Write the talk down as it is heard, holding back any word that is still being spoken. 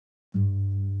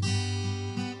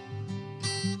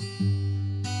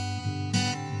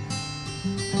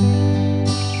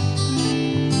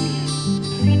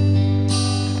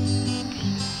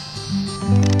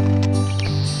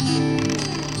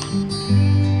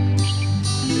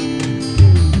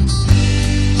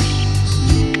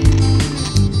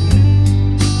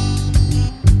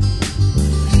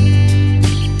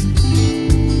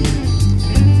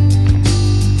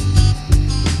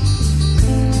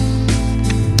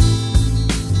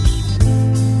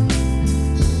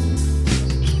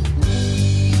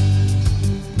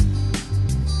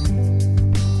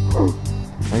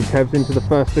Kev's into the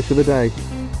first fish of the day.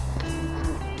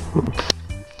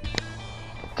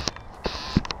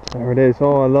 There it is.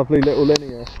 Oh, a lovely little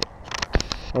linear.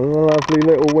 A lovely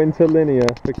little winter linear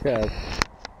for Kev.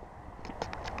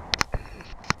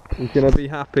 He's going to be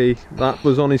happy. That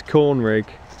was on his corn rig.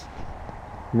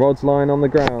 Rod's lying on the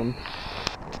ground.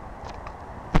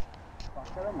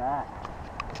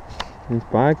 He's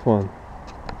bagged one.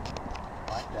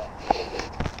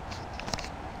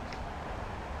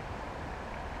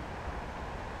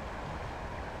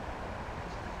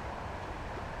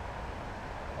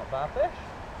 Not bad fish.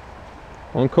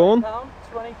 On corn?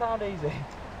 £20 easy.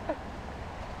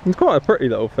 It's quite a pretty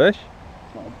little fish.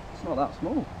 It's not that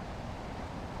small.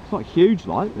 It's not huge,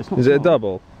 like. It's not. Is it a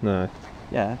double? No.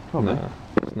 Yeah, probably. No,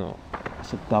 it's not.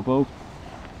 It's a double.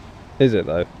 Is it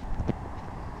though?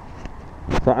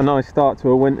 Is that a nice start to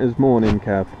a winter's morning,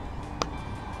 Kev?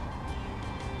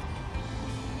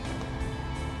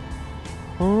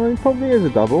 Oh, it probably is a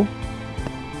double.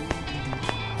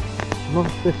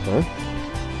 Nice fish though.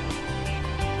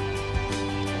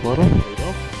 Well done,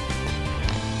 Rudolph.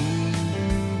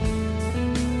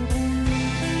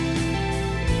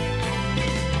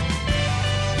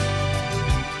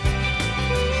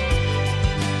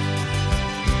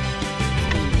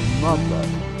 Mud though.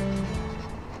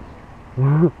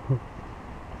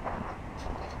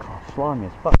 Slimy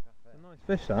as fuck. It's a nice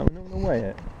fish that, we're not going to weigh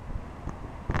it.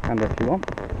 And if you want.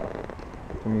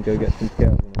 Can we go get some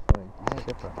scales in the sling? Yeah,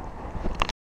 go for it.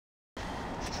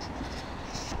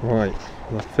 Right,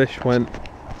 the fish went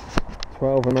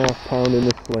 12.5 pound in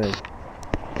the sling.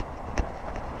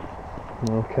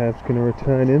 Now Kev's going to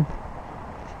return in.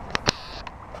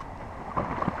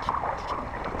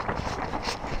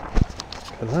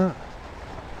 Look at that.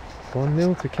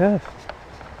 1-0 to Kev.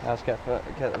 Let's get the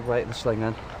weight in the sling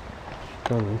then.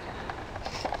 Go on then.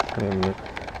 Wait a minute.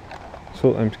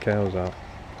 Sort them scales out.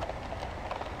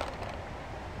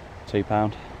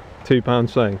 £2. £2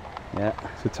 sling? Yeah.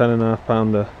 It's a 10.5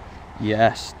 pounder.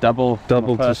 Yes, double.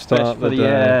 Double to first start fish for the the day.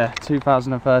 year,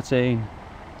 2013.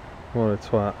 What a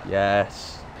twat.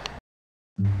 Yes.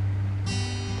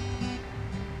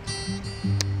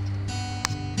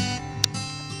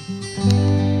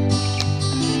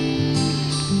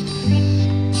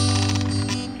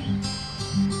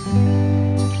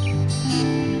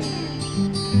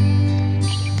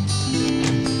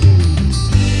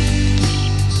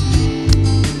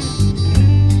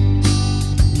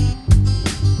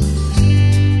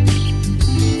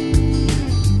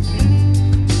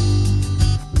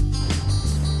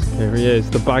 Here he is,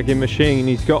 the bagging machine.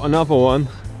 He's got another one.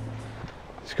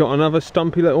 He's got another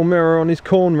stumpy little mirror on his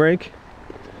corn rig.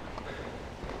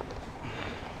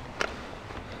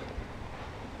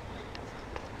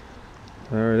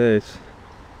 There it is.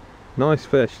 Nice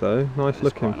fish though, nice It's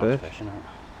looking quite a fish. nice fish, isn't it?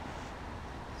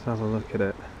 Let's have a look at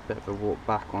it. Bit of a walk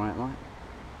back on it, like.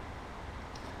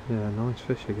 Yeah, nice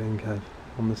fish again, Kev.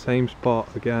 On the same spot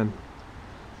again.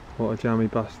 What a jammy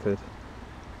bastard.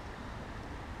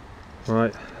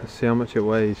 Right, let's see how much it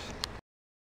weighs.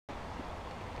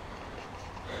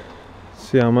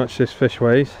 See how much this fish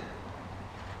weighs.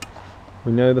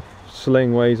 We know the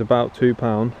sling weighs about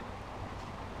 £2.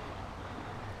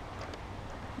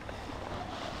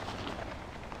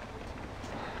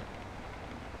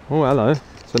 Oh, hello.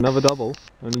 It's another double.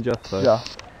 Only just though. Yeah.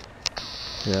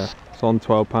 Yeah, it's on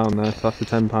 £12 there, so that's a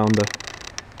 10 pounder.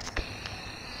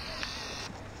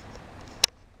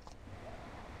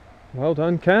 Well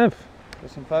done, Kev. Get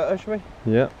some photos, shall we?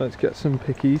 Yeah, let's get some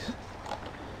pickies.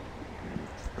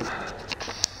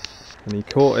 And he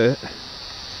caught it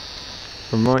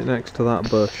from right next to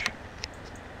that bush.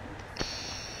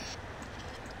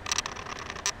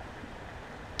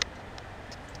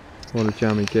 What a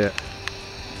jammy get.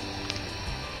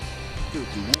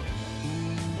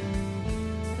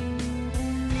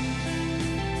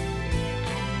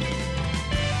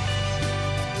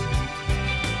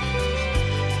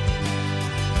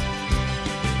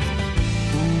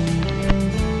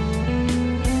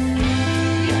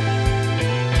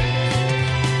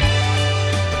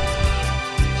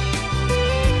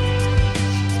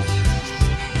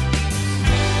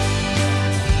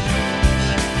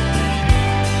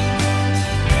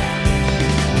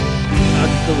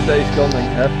 The day's gone then,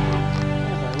 Kev.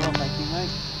 Yeah, very well, thank you,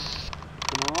 mate.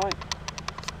 Been alright.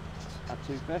 Had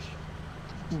 2 fish.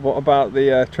 What about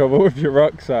the trouble with your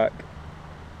rucksack?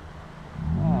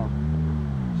 Oh,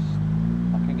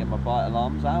 I couldn't get my bite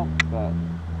alarms out, but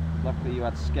luckily you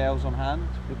had scales on hand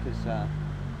because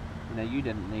you know, you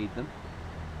didn't need them.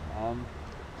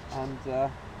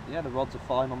 Yeah, the rods are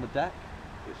fine on the deck.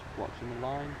 Just watching the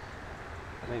lines,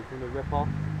 waiting for them to rip off.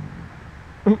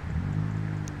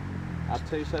 Had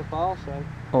 2 so far, so...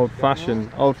 Old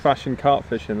fashioned carp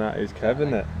fishing that is, Kev,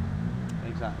 isn't it?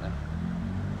 Exactly.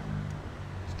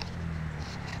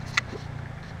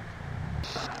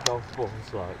 Golf balls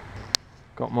like.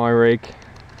 Got my rig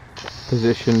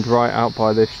positioned right out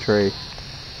by this tree.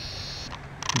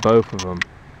 Both of them.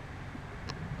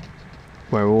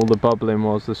 Where all the bubbling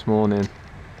was this morning.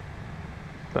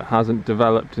 But hasn't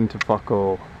developed into fuck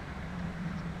all.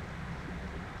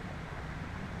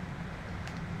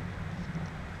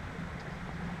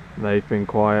 They've been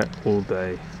quiet all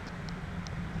day.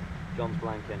 John's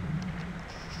blanking.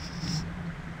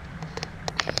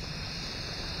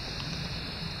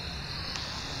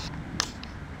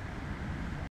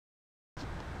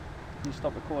 Can you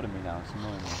stop recording me now? It's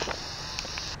annoying me.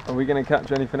 Are we going to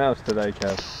catch anything else today,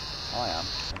 Kev? I am.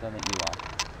 I don't think you are.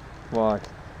 Why?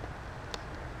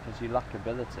 Because you lack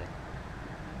ability.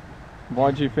 Why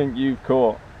do you think you've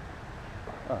caught?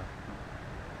 Oh.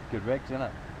 Good rigs, innit?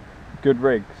 Good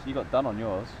rigs? You got done on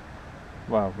yours.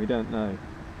 Well, we don't know.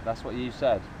 That's what you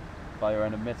said, by your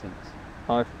own admittance.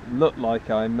 I looked like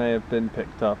I may have been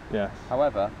picked up, yes.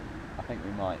 However, I think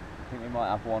we might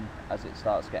have one as it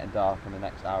starts getting dark in the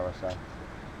next hour or so.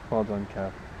 Well done,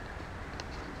 Kev.